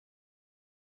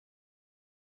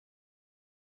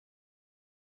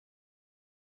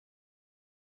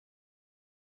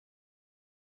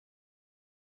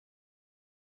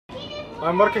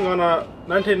I'm working on a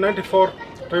 1994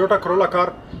 Toyota Corolla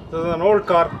car. This is an old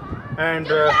car, and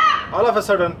all of a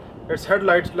sudden its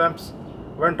headlight lamps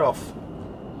went off.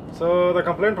 So the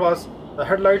complaint was the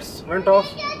headlights went off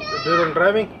during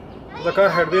driving. The car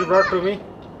had been brought to me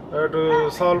to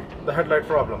solve the headlight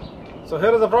problem. So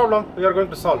here is the problem we are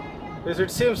going to solve. It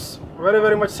seems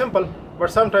very much simple, but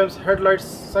sometimes headlights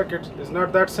circuit is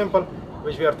not that simple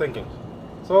which we are thinking.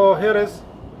 So here is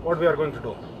what we are going to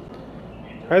do.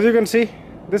 As you can see,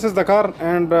 this is the car,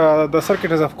 and the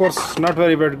circuit is of course not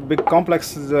very big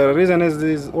complex. The reason is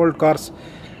these old cars,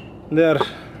 their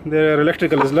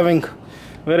electrical is living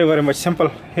very much simple.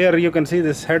 Here you can see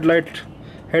this head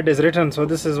is written, so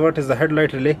this is what is the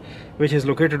headlight relay, which is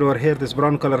located over here, this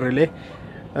brown color relay.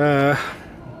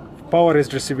 Power is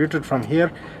distributed from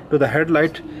here to the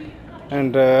headlight,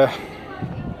 and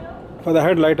for the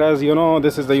headlight, as you know,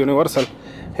 this is the universal.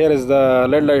 Here is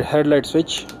the headlight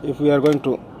switch. If we are going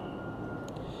to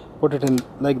put it in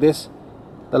like this,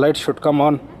 the light should come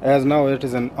on. As now it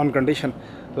is in on condition,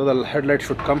 so the headlight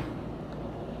should come.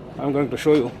 I'm going to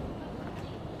show you.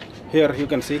 Here you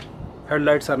can see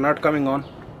headlights are not coming on.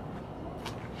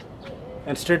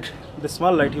 Instead, the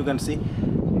small light you can see,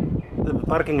 the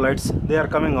parking lights, they are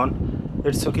coming on.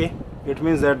 It's okay. It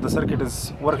means that the circuit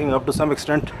is working up to some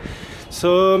extent.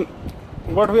 So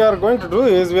what we are going to do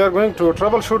is we are going to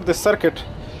troubleshoot this circuit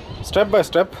step by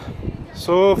step.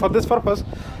 So for this purpose,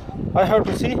 I have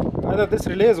to see whether this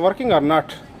relay is working or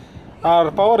not,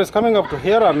 or power is coming up to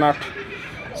here or not.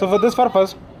 So for this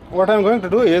purpose, what I am going to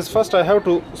do is first I have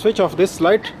to switch off this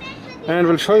light, and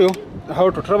will show you how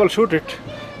to troubleshoot it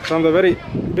from the very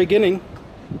beginning.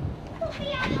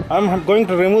 I am going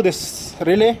to remove this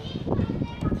relay.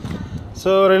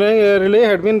 So relay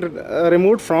had been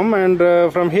removed from, and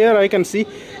from here I can see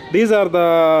these are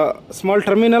the small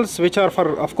terminals, which are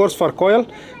for, of course, for coil,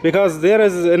 because there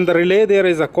is in the relay there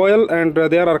is a coil, and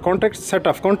there are set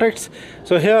of contacts.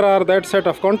 So here are that set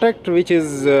of contact, which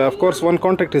is of course one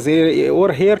contact is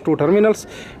over here, 2 terminals,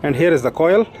 and here is the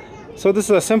coil. So this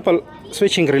is a simple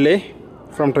switching relay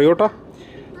from Toyota.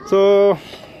 So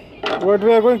what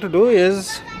we are going to do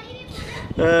is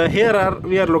we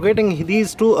are locating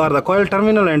these two are the coil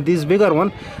terminal, and these bigger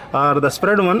one are the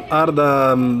spread one are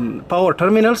the power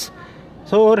terminals.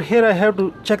 So over here I have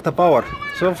to check the power.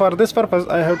 So for this purpose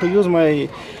I have to use my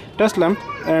test lamp,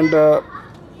 and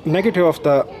negative of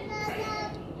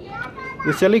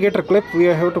this alligator clip we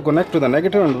have to connect to the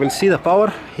negative, and we'll see the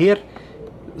power here.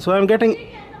 So I'm getting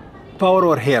power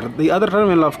over here. The other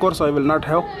terminal of course I will not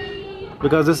have,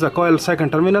 because this is a coil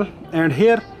second terminal, and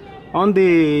here on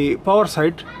the power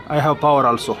side I have power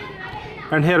also,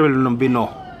 and here will be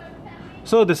no.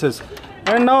 So this is,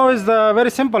 and now is the very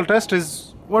simple test.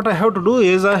 Is what I have to do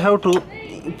is I have to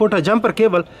put a jumper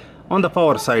cable on the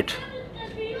power side,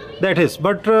 that is.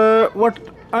 But what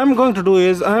I'm going to do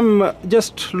is I'm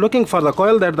just looking for the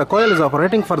coil, that the coil is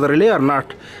operating for the relay or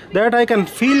not. That I can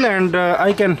feel, and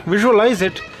I can visualize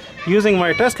it using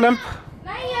my test lamp.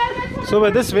 So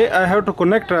by this way I have to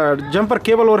connect a jumper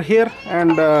cable over here,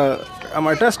 and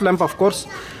my test lamp of course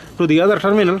to the other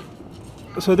terminal.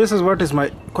 So this is what is my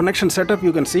connection setup,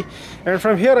 you can see. And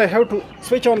from here I have to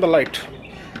switch on the light,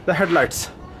 the headlights.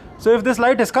 So if this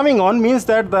light is coming on, means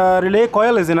that the relay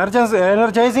coil is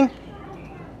energizing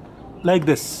like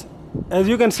this. As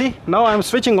you can see, now I am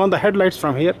switching on the headlights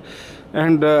from here,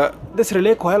 and this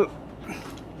relay coil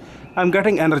I'm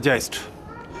getting energized.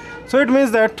 So it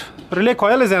means that relay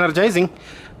coil is energizing.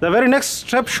 The very next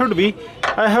step should be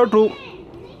I have to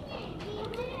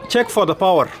check for the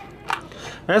power.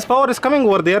 As power is coming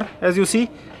over there, as you see,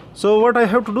 so what I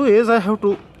have to do is I have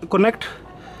to connect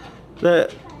the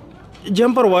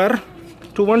jumper wire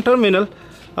to one terminal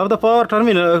of the power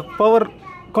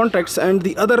contacts, and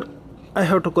the other I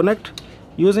have to connect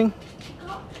using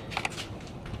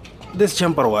this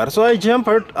jumper wire. So I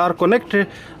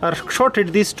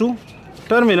shorted these two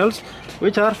terminals,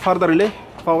 which are for the relay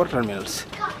power terminals,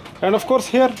 and of course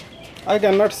here I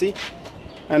cannot see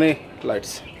any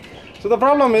lights. So the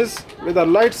problem is with the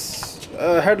lights,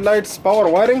 headlights, power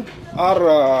wiring,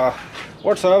 or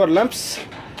whatsoever lamps,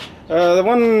 the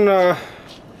one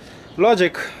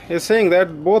logic is saying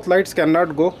that both lights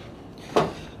cannot go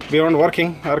beyond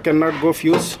working, or cannot go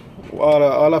fuse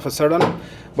all of a sudden,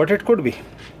 but it could be.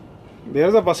 There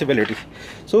is a possibility.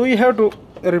 So we have to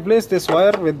replace this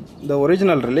wire with the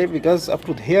original relay, because up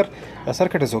to here the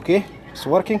circuit is okay, it's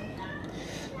working.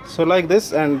 So like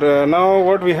this, and now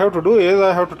what we have to do is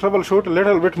I have to troubleshoot a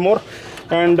little bit more,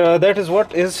 and that is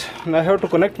what is, I have to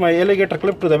connect my alligator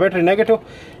clip to the battery negative,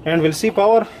 and we'll see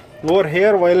power over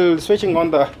here while switching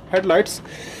on the headlights.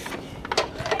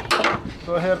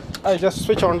 So here I just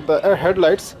switch on the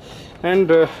headlights, and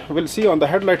we'll see on the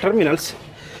headlight terminals.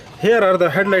 Here are the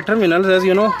headlight terminals. As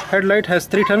you know, headlight has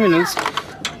 3 terminals.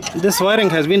 This wiring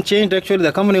has been changed. Actually,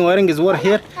 the company wiring is over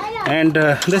here, and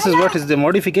this is what is the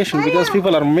modification, because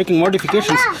people are making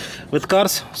modifications with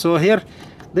cars. So here,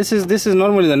 this is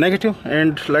normally the negative,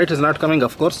 and light is not coming.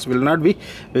 Of course, will not be,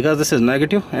 because this is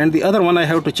negative. And the other one I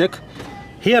have to check.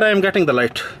 Here I am getting the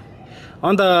light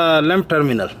on the lamp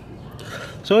terminal.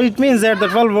 So it means that the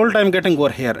 12 volt I am getting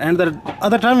over here, and the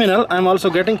other terminal I am also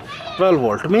getting 12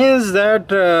 volt. Means that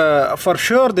for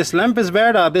sure this lamp is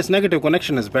bad, or this negative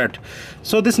connection is bad.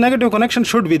 So this negative connection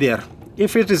should be there.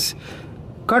 If it is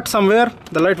cut somewhere,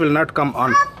 the light will not come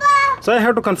on. So I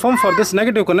have to confirm for this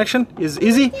negative connection is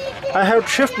easy. I have to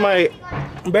shift my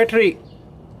battery,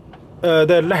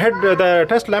 the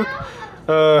test lamp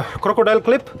crocodile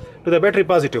clip to the battery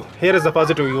positive. Here is the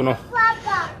positive, you know.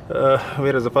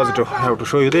 Where is the positive? I have to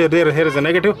show you. Here is the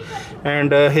negative,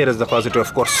 and here is the positive.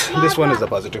 Of course, this one is the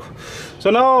positive. So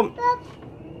now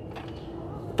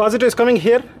positive is coming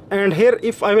here, and here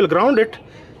if I will ground it,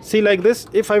 see like this.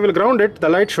 If I will ground it, the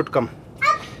light should come,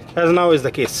 as now is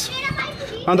the case.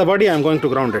 On the body I am going to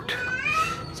ground it,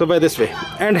 so by this way.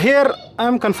 And here I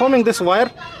am confirming this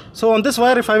wire. So on this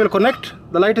wire, if I will connect,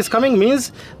 the light is coming,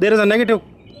 means there is a negative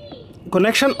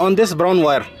connection on this brown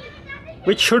wire,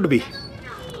 which should be.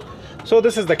 So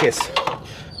this is the case.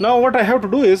 Now what I have to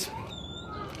do is,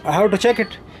 I have to check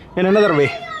it in another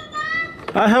way.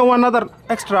 I have one other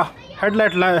extra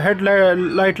headlight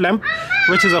lamp,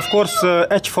 which is of course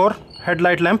H4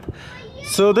 headlight lamp.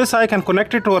 So this I can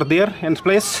connect it over there in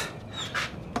place.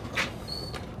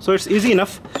 So it's easy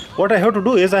enough. What I have to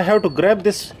do is, I have to grab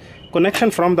this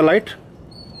connection from the light,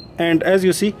 and as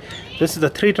you see, this is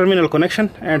the 3-terminal connection,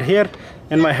 and here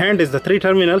in my hand is the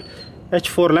 3-terminal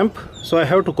H4 lamp. So I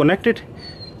have to connect it,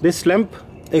 this lamp,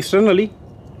 externally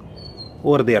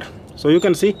over there. So you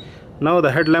can see now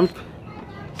the headlamp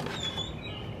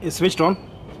is switched on,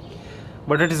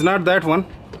 but it is not that one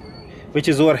which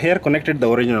is over here connected, the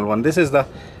original one. This is the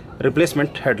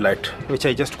replacement headlight which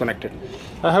I just connected.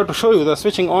 I have to show you the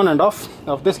switching on and off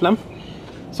of this lamp,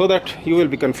 so that you will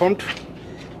be confirmed.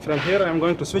 From here I am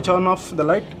going to switch on off the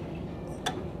light.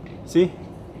 See,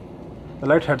 the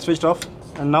light had switched off,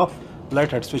 and now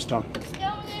light had switched on,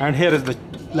 and here is the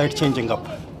light changing up.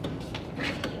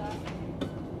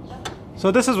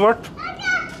 So this is what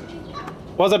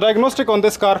was the diagnostic on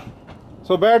this car.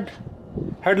 So bad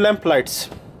headlamp lights.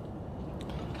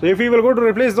 So if we will go to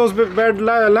replace those bad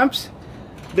lamps,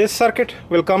 this circuit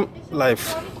will come live.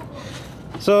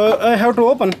 So I have to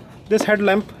open this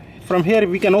headlamp. From here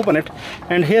we can open it,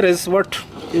 and here is what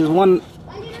is one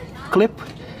clip.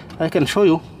 I can show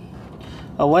you.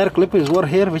 A wire clip is over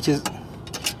here, which is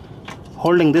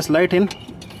holding this light in,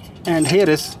 and here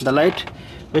is the light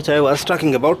which I was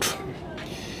talking about.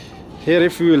 Here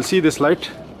if you will see this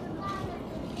light,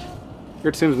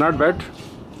 it seems not bad.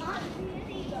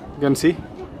 You can see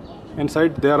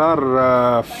inside there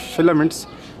are filaments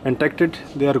injected.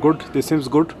 They are good, this seems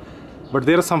good, but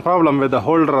there is some problem with the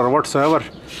holder or whatsoever,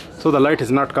 so the light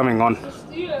is not coming on.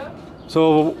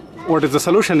 So what is the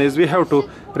solution is, we have to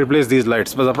replace these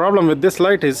lights. But the problem with this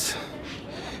light is,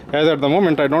 as at the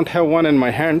moment I don't have one in my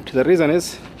hand. The reason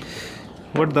is,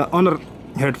 what the owner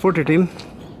had put it in,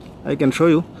 I can show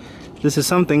you. This is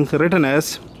something written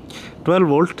as 12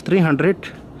 volt 300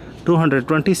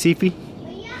 220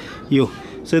 CPU.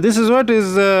 So this is what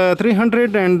is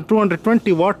 300 and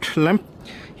 220 watt lamp.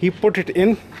 He put it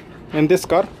in this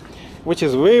car, which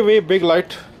is way big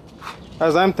light.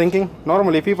 As I'm thinking,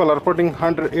 normally people are putting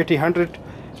 100, 80, 100,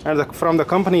 and from the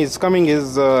company is coming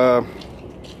is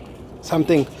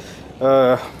something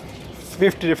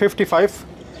 50, 55,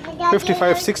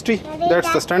 55, 60.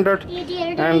 That's the standard,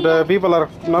 and people are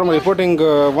normally putting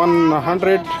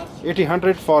 100, 80,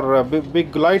 100 for a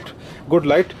big light, good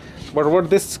light. But what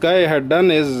this guy had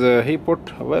done is he put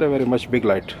very much big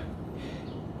light.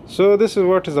 So this is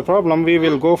what is the problem. We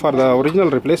will go for the original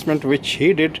replacement, which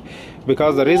he did,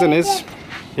 because the reason is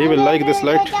he will like this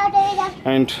light,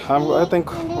 and I think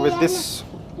with this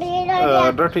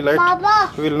dirty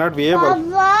light we will not be able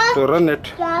to run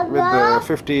it with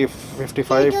 50,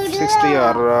 55, 60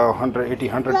 or 100, 80,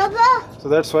 100. So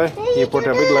that's why he put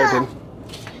a big light in.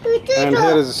 And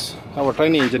here is our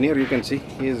tiny engineer. You can see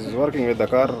he is working with the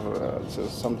car.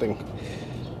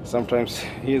 Sometimes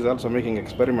he is also making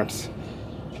experiments,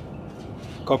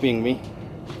 copying me.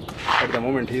 At the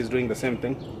moment he is doing the same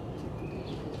thing.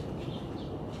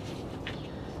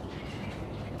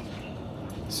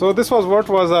 So this was what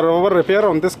was our over repair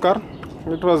on this car.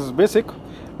 It was basic,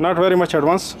 not very much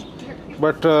advanced,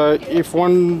 but if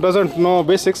one doesn't know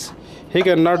basics, he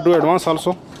cannot do advanced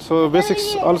also. So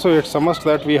basics also it's a must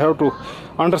that we have to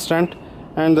understand,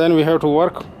 and then we have to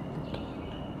work.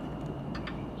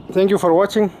 Thank you for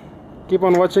watching. Keep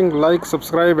on watching, like,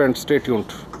 subscribe, and stay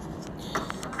tuned.